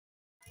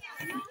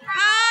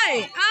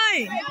Ơi,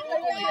 ơi.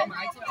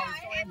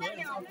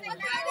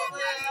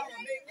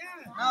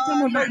 Cho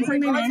một bạn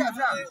sang đây này.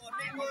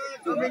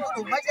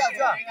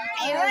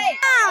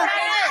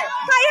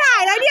 Thầy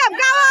Hải lấy điểm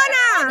cao hơn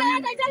à?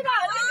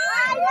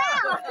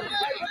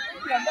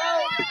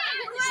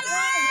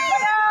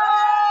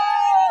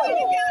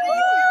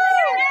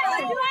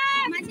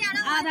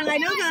 À, thằng này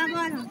nữa kìa.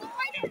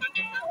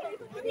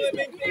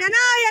 Hiền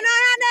ơi,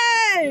 hát đi.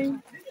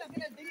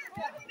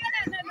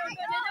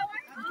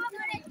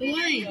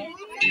 Ui.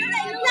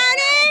 Ra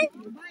đi.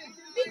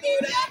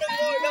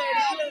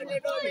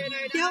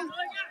 Chưa?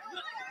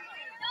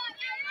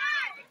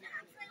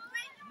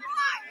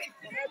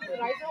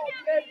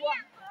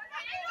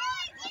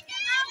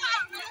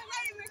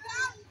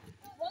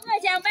 Mỗi người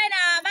chèo bên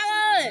à bác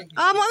ơi?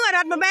 Mỗi người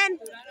đặt một bên.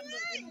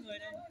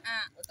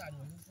 À.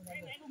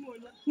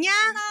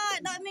 Nha. Rồi,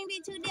 đội mình bị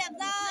trừ điểm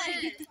rồi.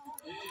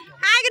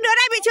 Hai cái đứa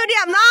này bị trừ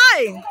điểm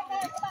rồi.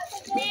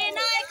 Đi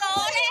nơi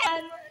có đấy.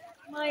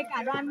 Mời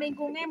cả đoàn mình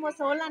cùng nghe một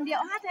số làn điệu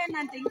hát then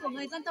đàn tính của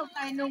người dân tộc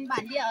Tài Nùng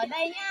bản địa ở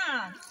đây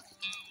nhá.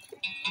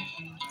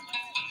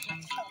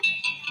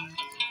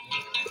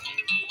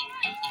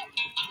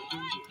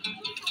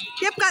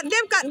 Tiếp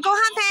cận cô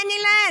hát then đi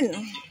lên.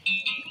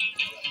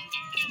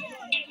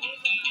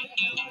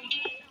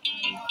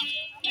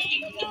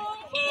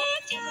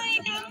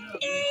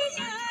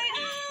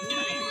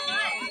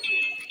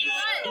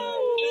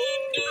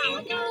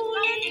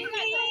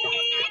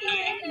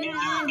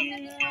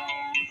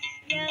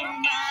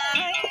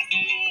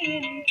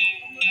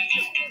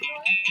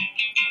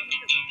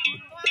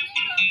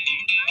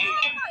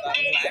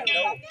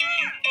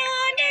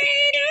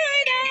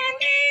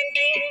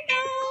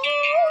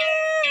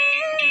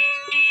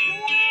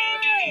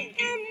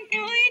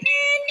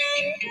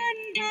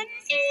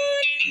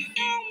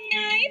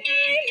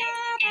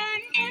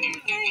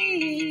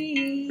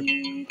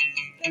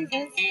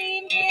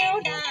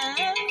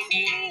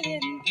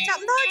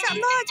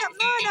 Chậm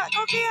thôi, đợi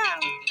cô kia.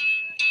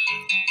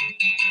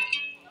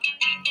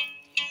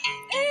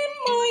 Em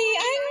mời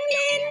anh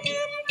lên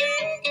thăm quê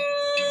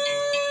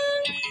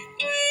hương,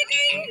 quê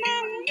cánh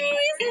đồng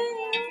núi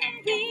rừng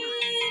vì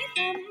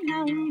tấm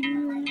lòng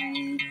người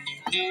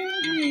hương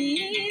thủy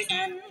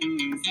săn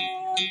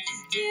son.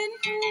 Trên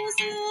khu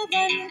xưa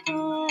vẫn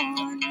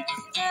còn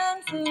trang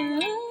sử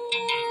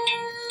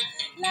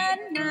lan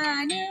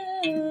mà nhớ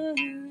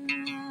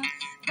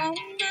bóng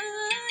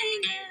mái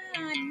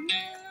ngàn năm.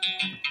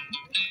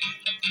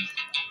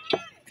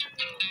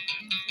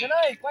 Yến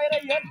ơi, quay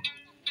đây Yến.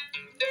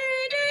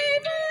 Về đây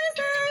với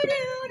giai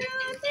điệu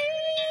đàn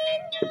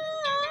tiếng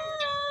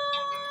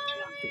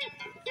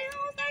reo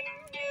xanh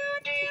như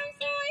tiếng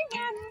suối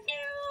ngàn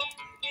kêu,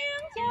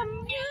 tiếng trầm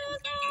như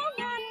gió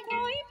ngàn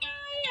khói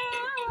mây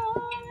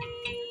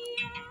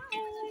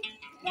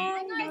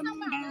đang đầm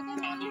đà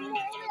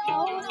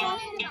câu sắc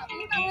quê.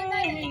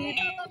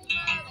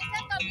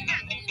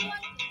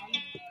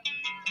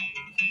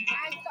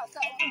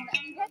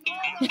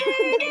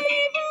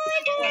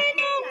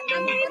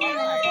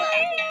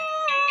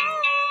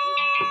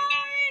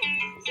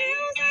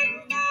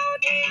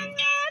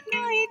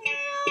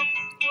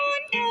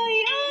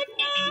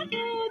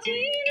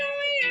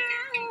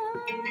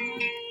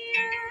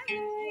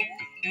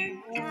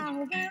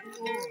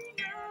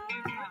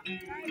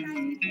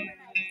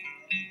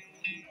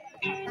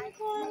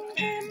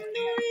 Em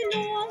nuôi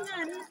lúa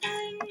ngàn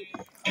xanh,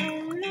 đầu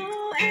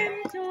lúa em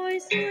trôi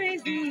xuôi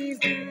rì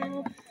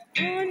rào,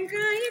 con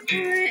gái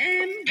quê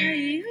em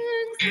đầy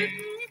hương sắc,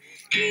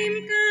 chim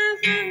ca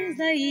vang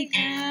dậy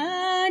cả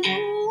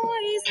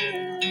núi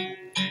rừng.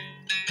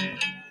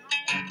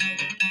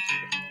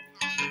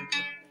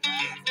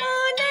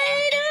 Ở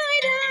đây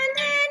đời đàn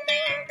then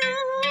tiếng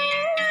tấu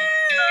đàn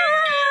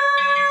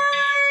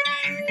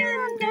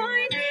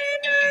gọi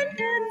then ơn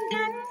thân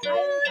gắn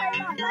xuôi,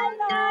 con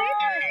gái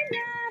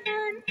là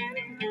bàn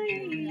cánh quỳ,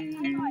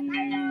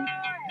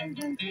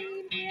 dần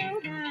chim yêu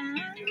đàn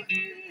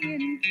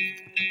hiền.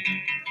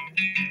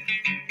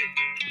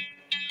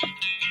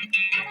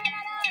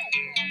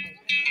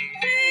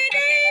 Về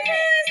đây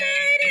với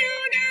giai điệu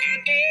đàn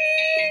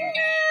tiếng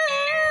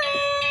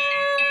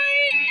nói,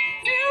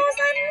 reo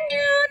rắn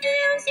như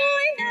tiếng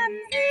suối ngàn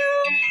reo,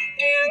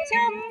 tiếng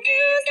trầm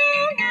như gió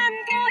ngàn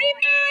cõi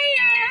mây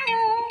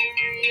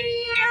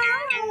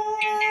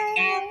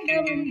đang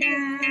đậm đà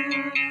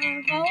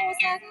màu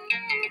sắc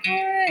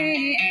quê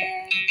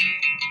em.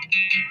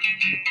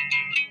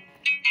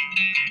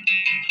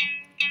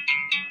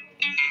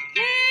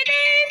 Về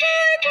đây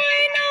với quê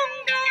nông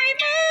đổi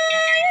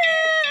mới,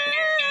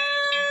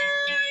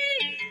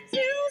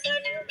 diêu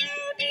dân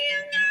bao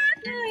tiếng hát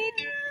lời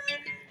ca,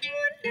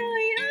 muôn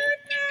đời ơn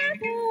ca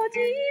phù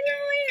trí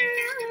lối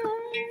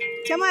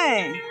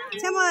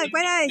Trâm ơi,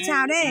 quay đây,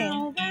 chào đi.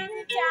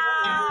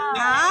 chào.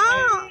 Đó.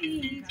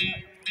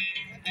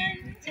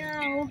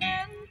 Chào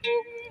vang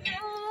khúc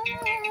hát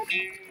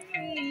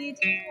thủy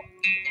triều.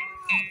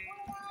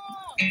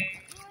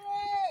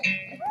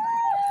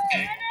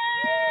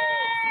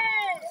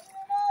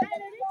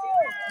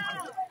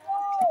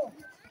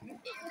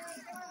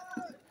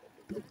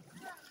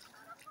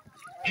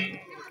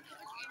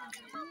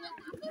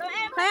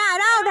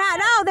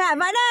 phải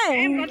vậy đây.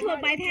 Em có thuộc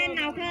bài then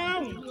nào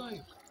không?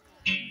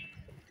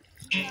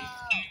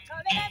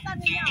 Rồi bên em toàn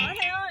người nhỏ đó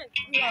thầy ơi.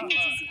 Anh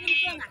là chị Kim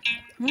Cương à?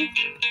 Mình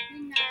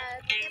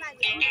cái bài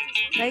gì anh là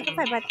chị? Đấy có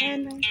phải bài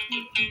then đâu.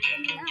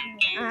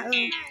 À ừ.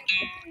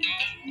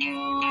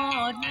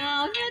 Ngọt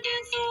ngào như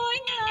tiếng suối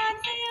ngàn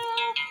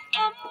reo,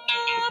 ấm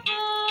áp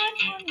hơn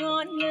muôn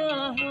ngọn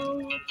lửa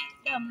hồng,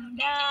 đậm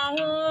đà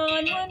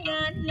hơn muôn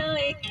ngàn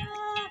lời ca,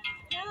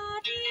 là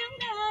tiếng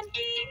đàn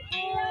kinh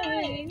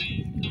khôi.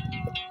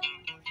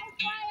 Không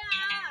quay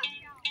à?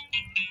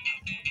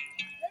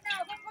 Đứa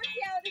nào không có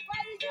chiều thì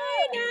quay đi chứ.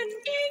 Đàn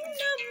kinh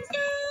năm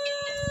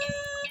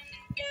xưa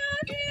đã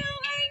theo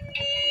anh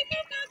đi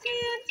khắp các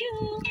chiến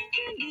trường,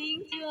 trên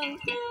đỉnh Trường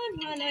Sơn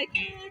và lời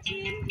ca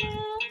chiến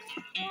thắng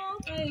có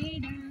cây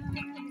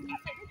đàn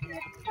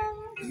tuyệt tăng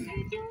vui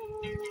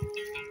chung.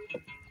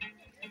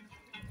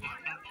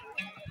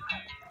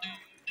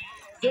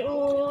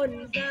 Rộn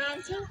ràng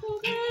trong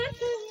khu hát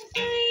tung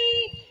bay,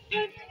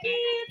 vật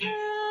kia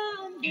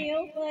thơm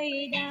điệu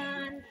cây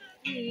đàn,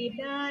 nhịp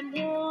đàn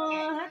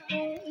hoa hát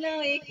cùng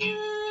lời ca,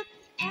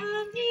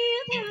 tham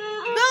thiết tha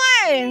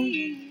Rồi.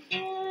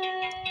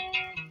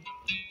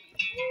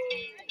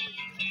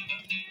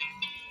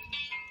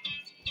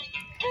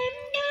 em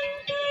nâng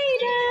cây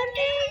đàn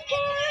đi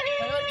qua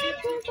em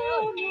không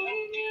sao nỗi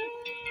nhớ.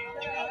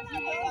 Không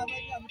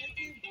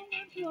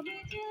ơn của mẹ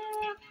cha,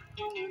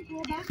 không ơn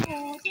của bác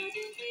Hồ cho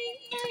chiến sĩ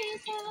bay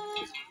xa,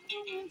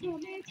 không ơn của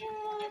mẹ cha,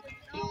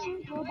 không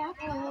ơn của bác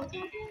Hồ cho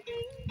chiến sĩ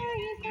bay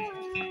xa.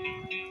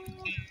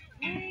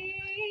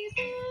 Ngày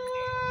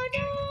xưa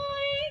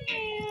đói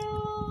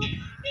nghèo,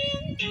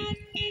 tiếng than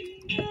nghẹn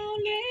ngào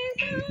lệ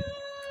rơi.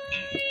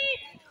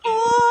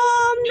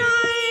 Hôm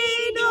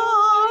nay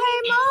đổi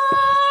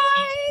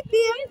mới,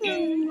 tiếng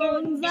từng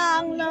rộn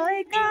ràng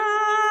lời ca,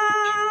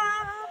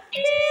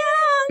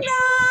 tiếng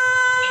đàn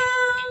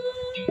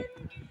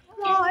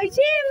gọi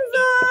chim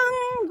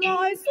dương,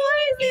 gọi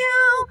suối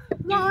reo,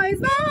 gọi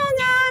gió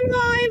ngàn,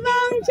 gọi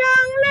vầng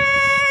trăng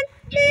lên.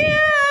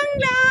 Tiếng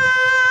đàn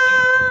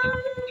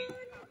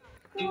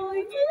gọi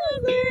mưa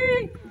về,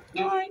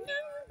 gọi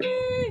nắng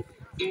về,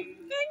 rực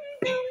cánh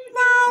đồng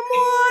vào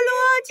mùa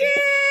lúa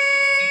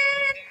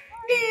chín.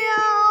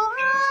 Điệu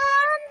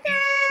hát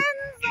then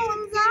rộn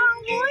ràng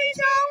vui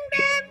trong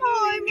đêm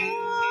hồi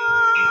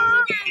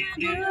mùa,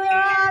 đưa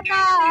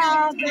ta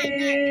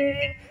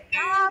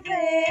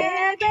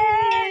về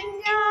bên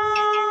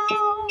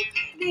nhau.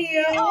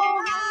 Điệu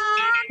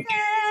hát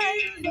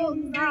then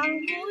rộn ràng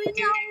vui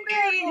trong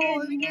đêm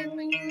hồi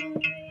mùa,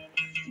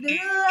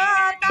 đưa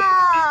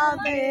ta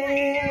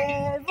về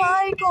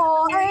với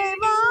cội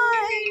với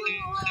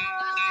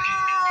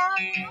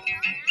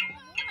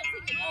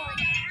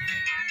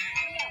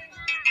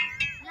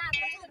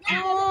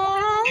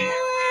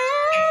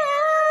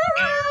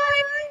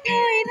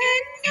Người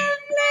thân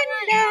dâng lên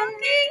đàn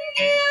kính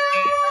yêu,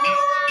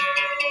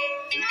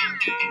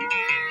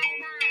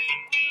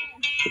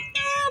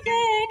 ta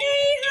về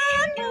đây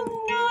hát mừng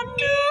non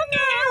nước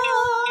ơi.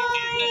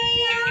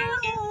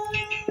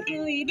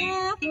 Người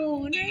Bác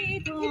Hồ nay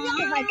tỏa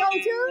phải vài câu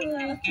chứ.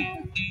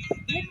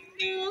 đất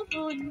nước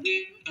phồn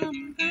vinh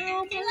tầm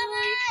cao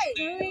mới,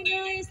 nơi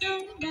nơi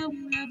sống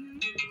đồng lập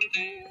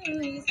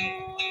người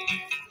son.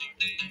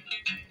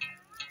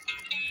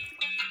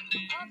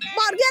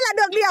 Bọn kia là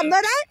được điểm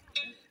rồi đấy.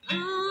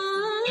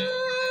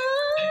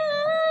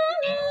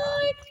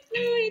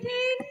 Người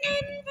thêm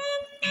nhân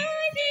văn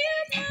nói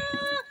thiết tha,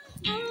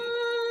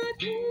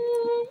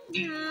 thúng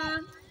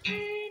đàn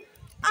lên.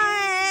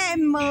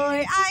 Em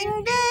mời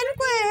anh đến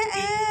quê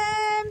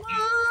em,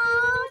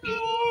 hát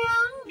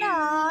tiếng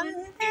đàn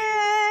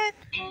em,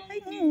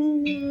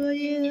 người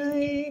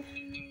ơi,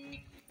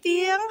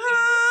 tiếng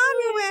hát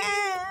quê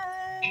em.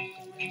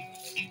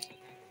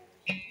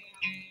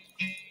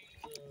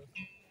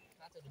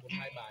 Hát cho được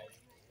 1-2 bài.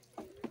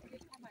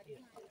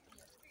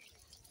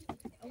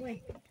 Ông ơi.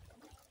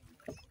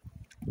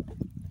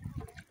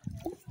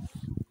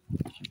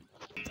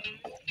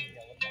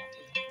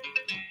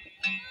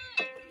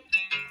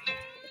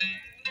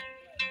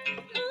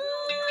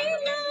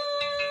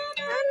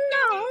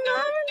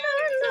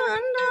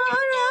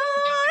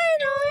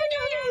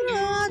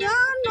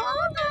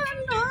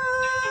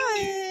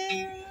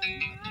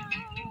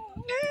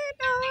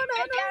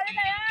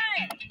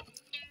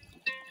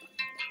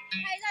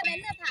 Hay ra đến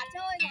lượt thả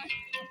chơi rồi.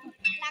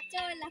 Lạc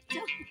chơi, lạc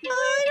chơi.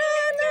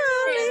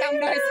 Để dòng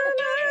đời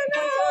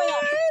con trôi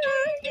rồi.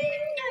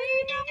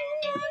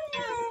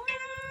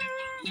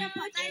 Em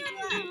khỏi tay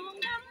chưa?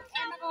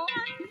 Em đã có.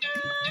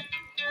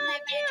 Lần này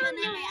về trưa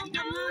nay về ăn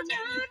cơm ngon đấy.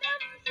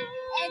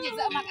 Em chỉ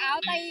sợ mặc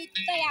áo tay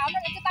áo nó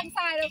cái tăng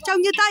sai đâu.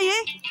 Trông như Tây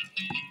ấy.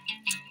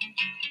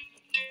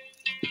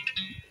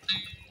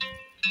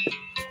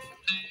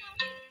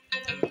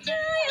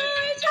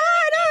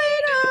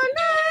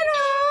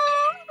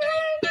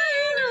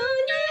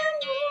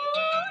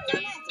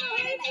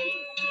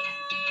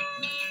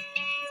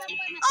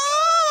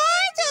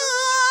 Ôi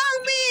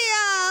trường biển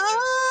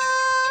ơi.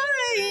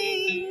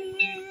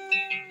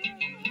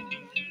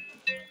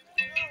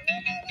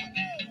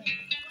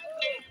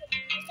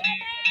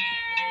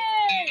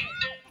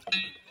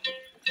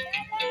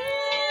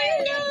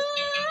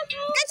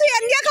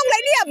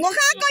 Một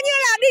khác coi như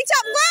là đi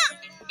chậm quá.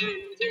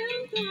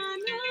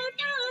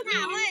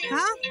 Thảo ơi.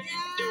 Hả?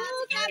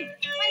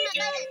 Quay mặt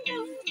đây.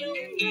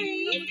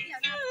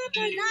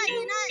 Nhìn đây,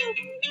 nhìn đây.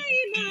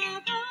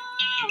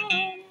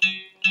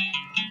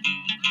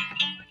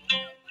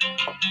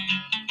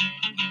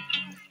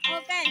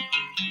 Ok.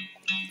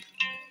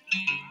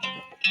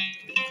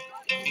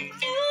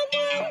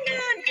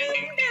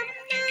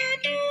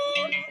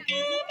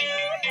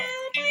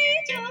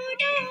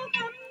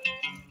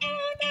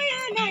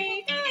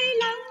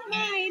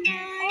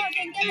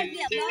 Trên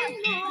kia được điểm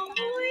rồi.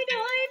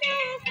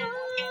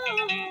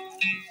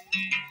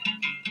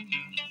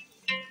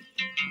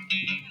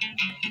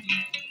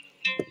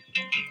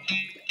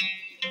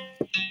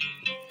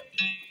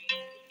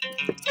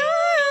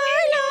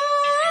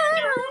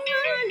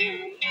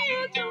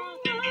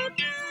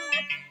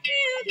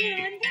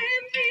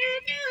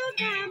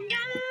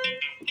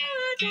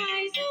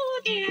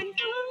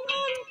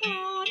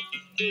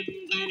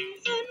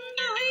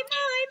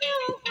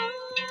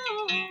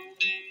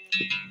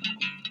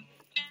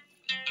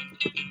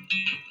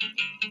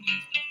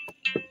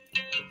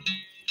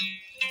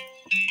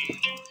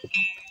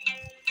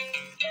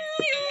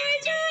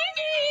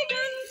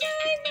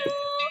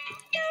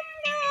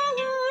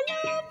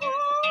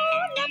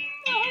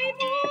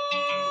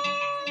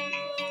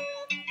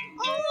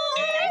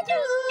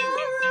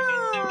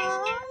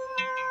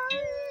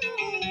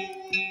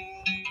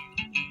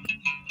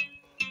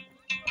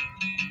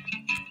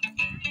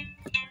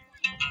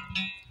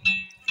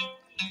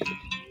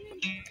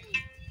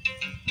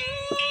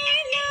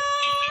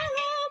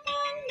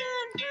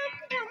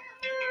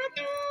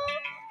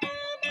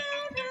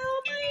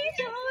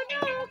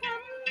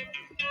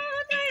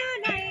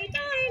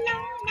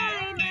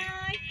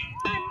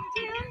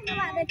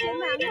 Trên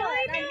máng rồi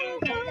đang vui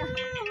thấy chưa?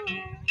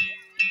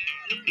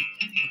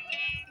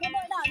 Bộ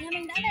đội đỏ nhà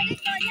mình đã về đích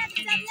rồi nhá,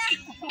 chị Trâm nhá.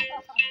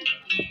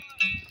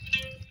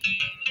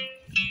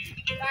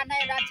 Đoàn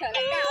này đoàn trở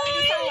lại